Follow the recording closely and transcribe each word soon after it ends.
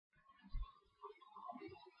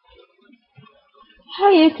Hi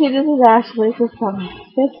YouTube, this is Ashley. This is probably the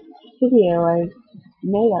fifth video I've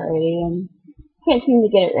made already and can't seem to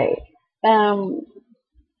get it right.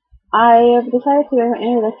 I have decided to do an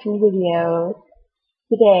introduction video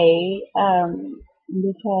today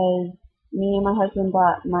because me and my husband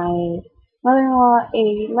bought my mother-in-law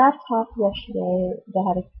a laptop yesterday that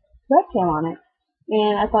had a webcam on it,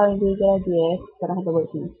 and I thought it would be a good idea because I don't have to wait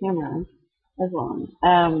for my camera as long.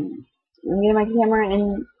 I'm getting my camera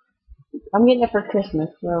and I'm getting it for Christmas,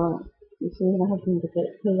 so as soon as my husband gets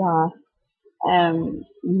it paid off, I'm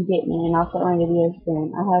getting it and I'll start my videos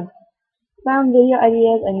soon. I have some video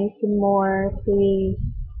ideas. I need some more. Please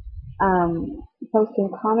post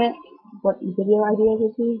in comments what video ideas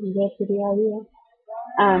would be. You guys video ideas?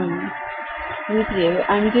 Me too.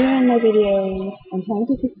 I'm doing my videos. I'm trying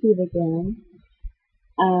to succeed again.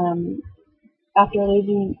 After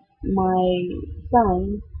losing my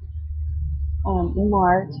son in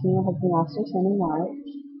March, me and my husband lost our son in March.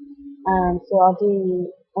 So I'll do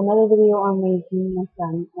another video on raising my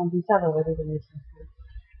son. I'll do several videos on raising my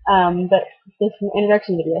son. But this is an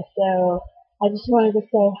introduction video. So I just wanted to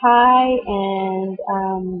say hi,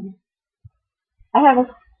 and I have a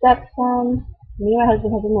stepson. Me and my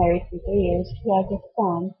husband have been married for 3 years. He has a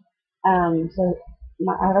son. I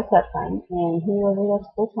have a stepson, and he lives with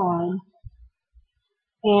us full time.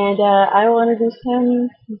 And I will introduce him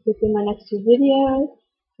within my next 2 videos.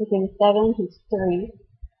 Within 7, he's 3.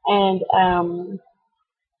 And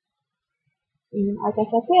I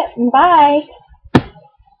guess that's it. Bye!